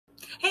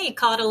Hey,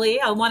 Caudalie,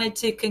 I wanted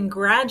to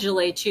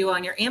congratulate you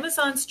on your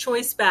Amazon's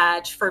Choice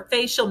badge for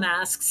facial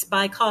masks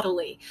by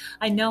Caudalie.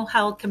 I know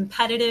how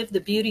competitive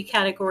the beauty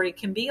category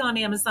can be on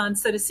Amazon,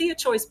 so to see a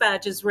choice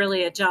badge is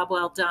really a job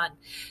well done.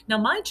 Now,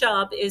 my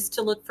job is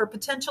to look for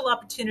potential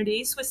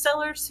opportunities with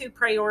sellers who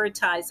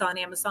prioritize on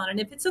Amazon. And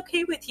if it's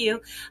okay with you,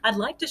 I'd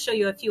like to show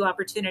you a few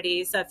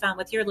opportunities I found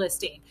with your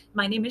listing.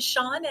 My name is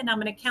Sean, and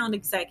I'm an account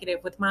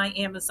executive with my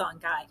Amazon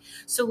guy.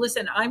 So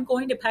listen, I'm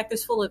going to pack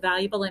this full of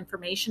valuable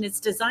information. It's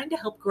designed to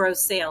help grow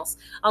sales.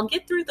 I'll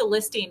get through the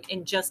listing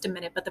in just a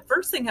minute, but the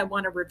first thing I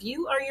want to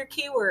review are your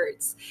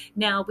keywords.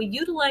 Now, we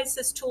utilize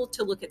this tool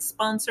to look at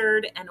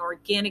sponsored and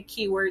organic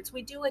keywords.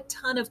 We do a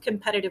ton of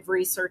competitive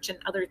research and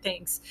other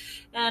things.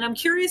 And I'm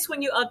curious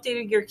when you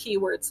updated your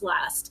keywords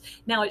last.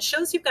 Now, it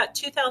shows you've got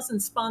 2,000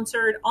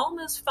 sponsored,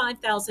 almost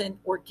 5,000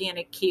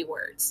 organic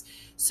keywords.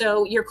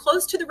 So you're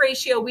close to the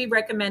ratio we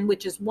recommend,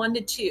 which is 1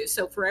 to 2.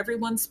 So for every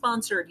one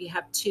sponsored, you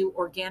have 2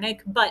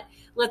 organic. But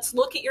let's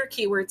look at your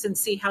keywords and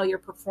see how you're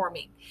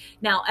performing.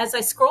 Now, as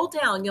I scroll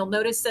down, you'll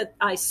notice that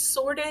I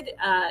sorted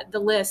the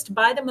list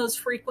by the most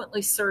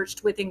frequently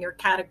searched within your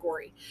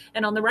category.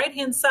 And on the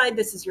right-hand side,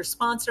 this is your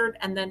sponsored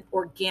and then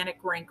organic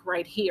rank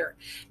right here.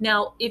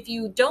 Now, if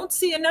you don't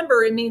see a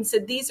number, it means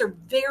that these are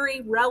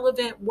very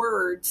relevant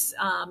words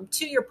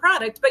to your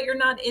product, but you're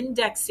not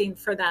indexing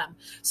for them.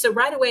 So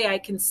right away, I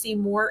can see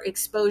more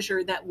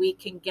exposure that we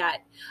can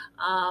get.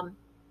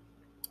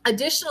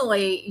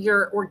 Additionally,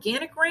 your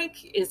organic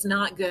rank is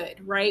not good,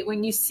 right?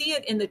 When you see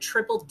it in the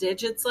triple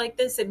digits like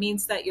this, it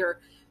means that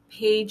your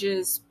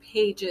pages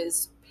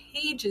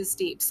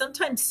deep,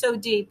 sometimes so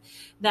deep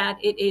that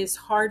it is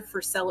hard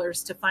for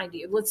sellers to find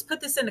you. Let's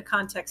put this into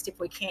context if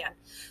we can.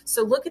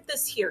 So look at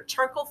this here,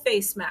 charcoal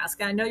face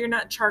mask. I know you're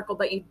not charcoal,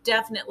 but you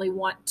definitely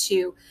want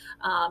to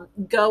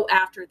go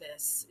after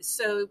this.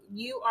 So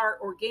you are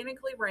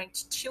organically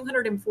ranked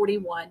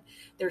 241.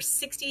 There's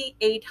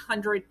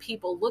 6,800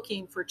 people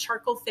looking for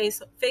charcoal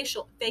face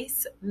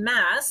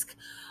mask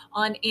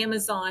on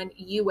Amazon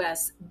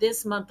US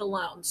this month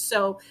alone.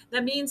 So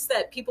that means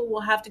that people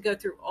will have to go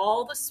through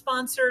all the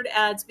sponsored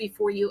ads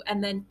before you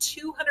and then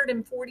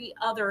 240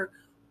 other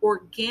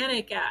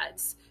organic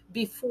ads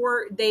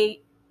before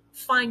they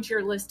find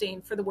your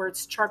listing for the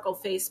words charcoal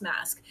face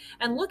mask.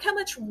 And look how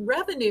much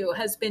revenue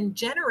has been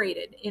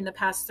generated in the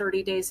past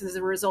 30 days as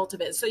a result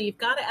of it. So you've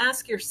got to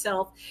ask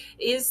yourself,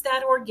 is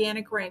that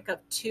organic rank of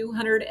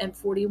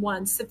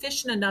 241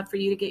 sufficient enough for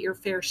you to get your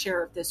fair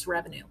share of this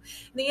revenue?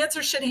 And the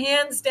answer should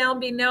hands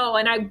down be no.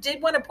 And I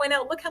did want to point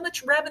out, look how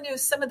much revenue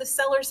some of the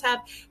sellers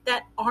have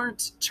that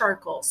aren't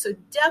charcoal. So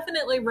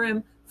definitely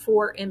room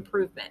for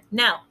improvement.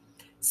 Now,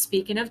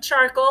 speaking of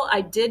charcoal, I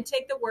did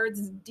take the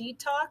words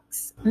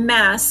detox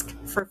mask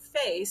for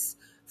face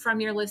from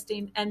your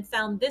listing and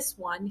found this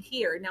one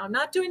here. Now, I'm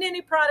not doing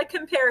any product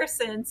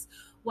comparisons.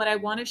 What I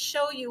want to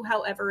show you,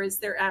 however, is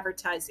their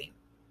advertising.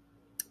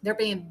 They're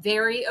being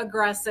very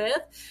aggressive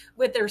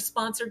with their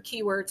sponsored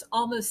keywords,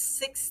 almost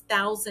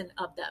 6,000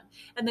 of them.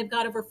 And they've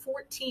got over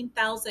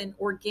 14,000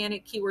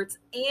 organic keywords,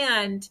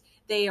 and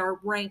they are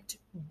ranked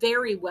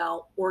very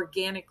well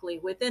organically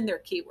within their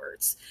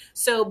keywords.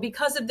 So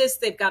because of this,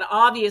 they've got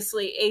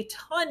obviously a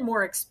ton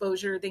more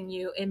exposure than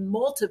you in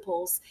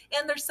multiples,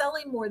 and they're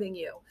selling more than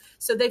you.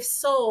 So they've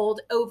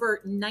sold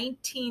over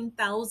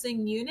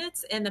 19,000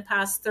 units in the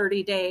past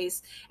 30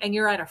 days, and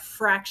you're at a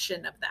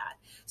fraction of that.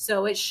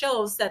 So it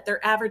shows that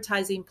their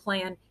advertising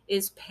plan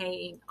is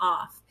paying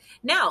off.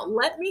 Now,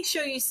 let me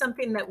show you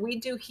something that we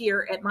do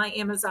here at My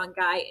Amazon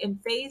Guy in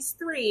phase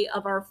 3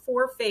 of our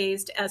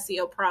 4-phased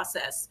SEO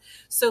process.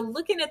 So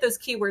looking at those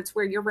keywords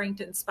where you're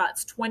ranked in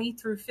spots 20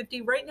 through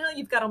 50, right now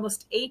you've got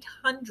almost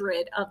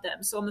 800 of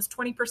them, so almost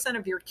 20%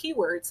 of your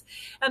keywords.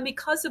 And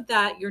because of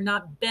that, you're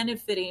not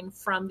benefiting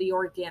from the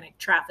organic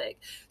traffic.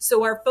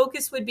 So our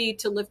focus would be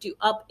to lift you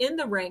up in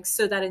the ranks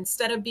so that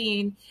instead of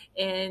being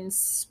in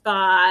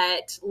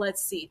spot,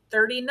 let's see,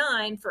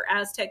 39 for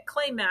Aztec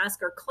clay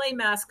mask or clay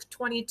mask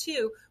 22,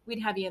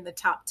 we'd have you in the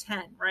top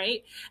 10,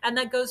 right? And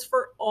that goes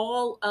for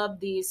all of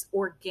these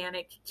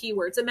organic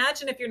keywords.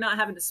 Imagine if you're not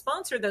having to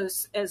sponsor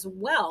those as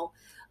well.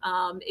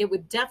 It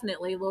would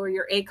definitely lower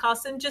your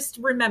ACoS. And just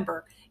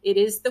remember, it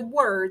is the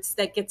words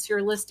that gets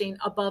your listing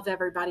above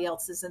everybody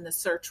else's in the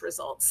search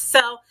results. So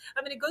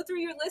I'm going to go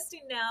through your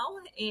listing now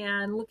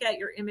and look at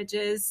your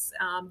images.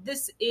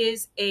 This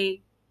is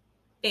a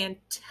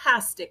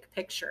fantastic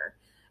picture,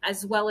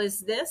 as well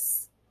as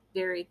this.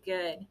 Very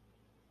good.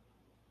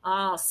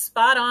 Oh,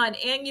 spot on.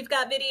 And you've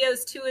got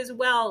videos too as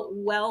well.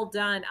 Well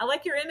done. I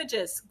like your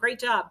images. Great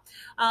job.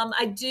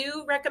 I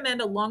do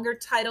recommend a longer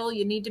title.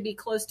 You need to be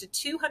close to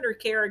 200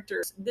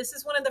 characters. This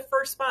is one of the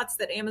first spots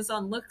that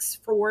Amazon looks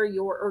for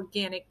your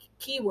organic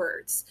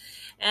keywords.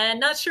 And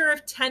not sure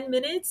if 10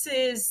 minutes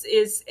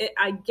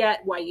I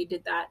get why you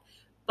did that.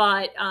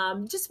 But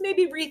just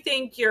maybe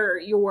rethink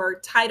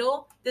your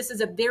title. This is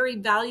a very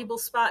valuable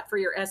spot for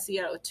your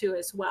SEO too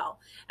as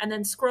well. And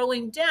then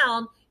scrolling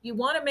down, you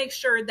want to make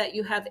sure that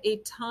you have a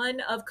ton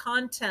of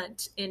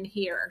content in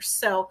here.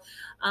 So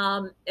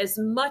as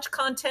much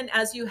content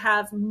as you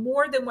have,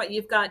 more than what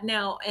you've got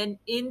now, and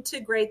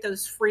integrate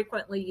those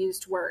frequently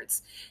used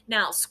words.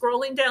 Now,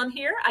 scrolling down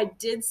here, I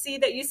did see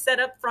that you set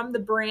up from the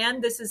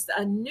brand. This is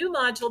a new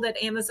module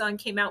that Amazon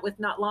came out with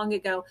not long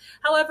ago.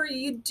 However,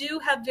 you do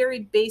have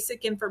very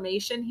basic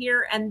information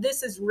here, and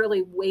this is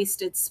really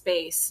wasted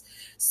space.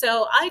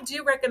 So I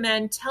do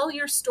recommend tell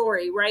your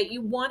story, right?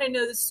 You want to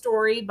know the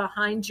story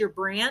behind your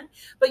brand,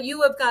 but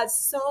you have got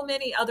so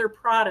many other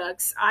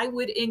products. I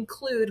would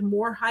include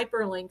more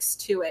hyperlinks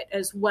to it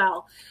as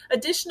well.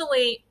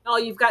 Additionally, oh,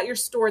 you've got your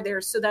store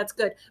there, so that's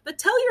good. But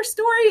tell your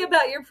story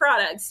about your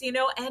products,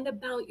 and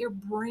about your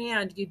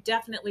brand. You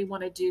definitely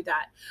want to do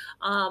that.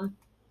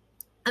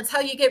 That's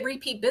how you get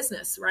repeat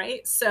business,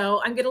 right?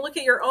 So I'm going to look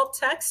at your alt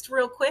text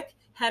real quick,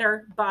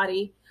 header,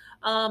 body,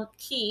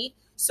 key.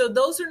 So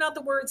those are not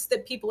the words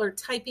that people are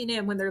typing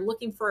in when they're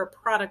looking for a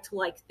product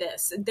like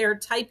this. They're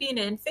typing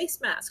in face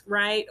mask,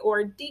 right?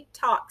 Or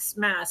detox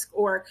mask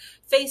or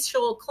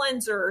facial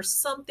cleanser or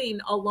something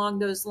along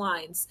those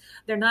lines.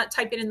 They're not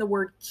typing in the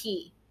word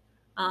key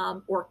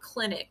or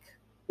clinic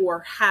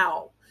or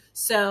how.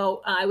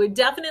 So I would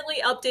definitely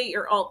update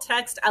your alt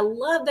text. I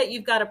love that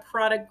you've got a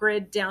product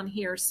grid down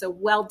here. So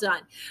well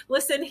done.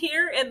 Listen,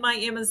 here at My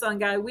Amazon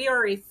Guy, we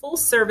are a full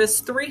service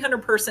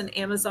 300 person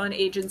Amazon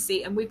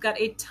agency, and we've got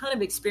a ton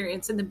of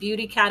experience in the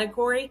beauty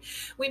category.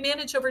 We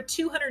manage over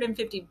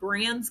 250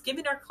 brands,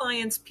 giving our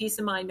clients peace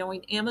of mind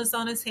knowing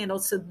Amazon is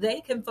handled so they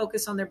can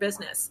focus on their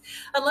business.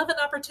 I'd love an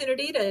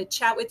opportunity to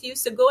chat with you.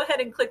 So go ahead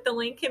and click the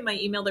link in my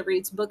email that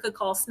reads book a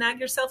call, snag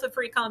yourself a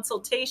free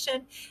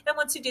consultation. And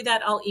once you do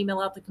that, I'll email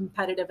out the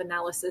competitive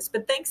analysis.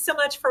 But thanks so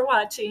much for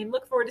watching.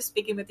 Look forward to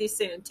speaking with you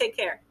soon. Take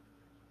care.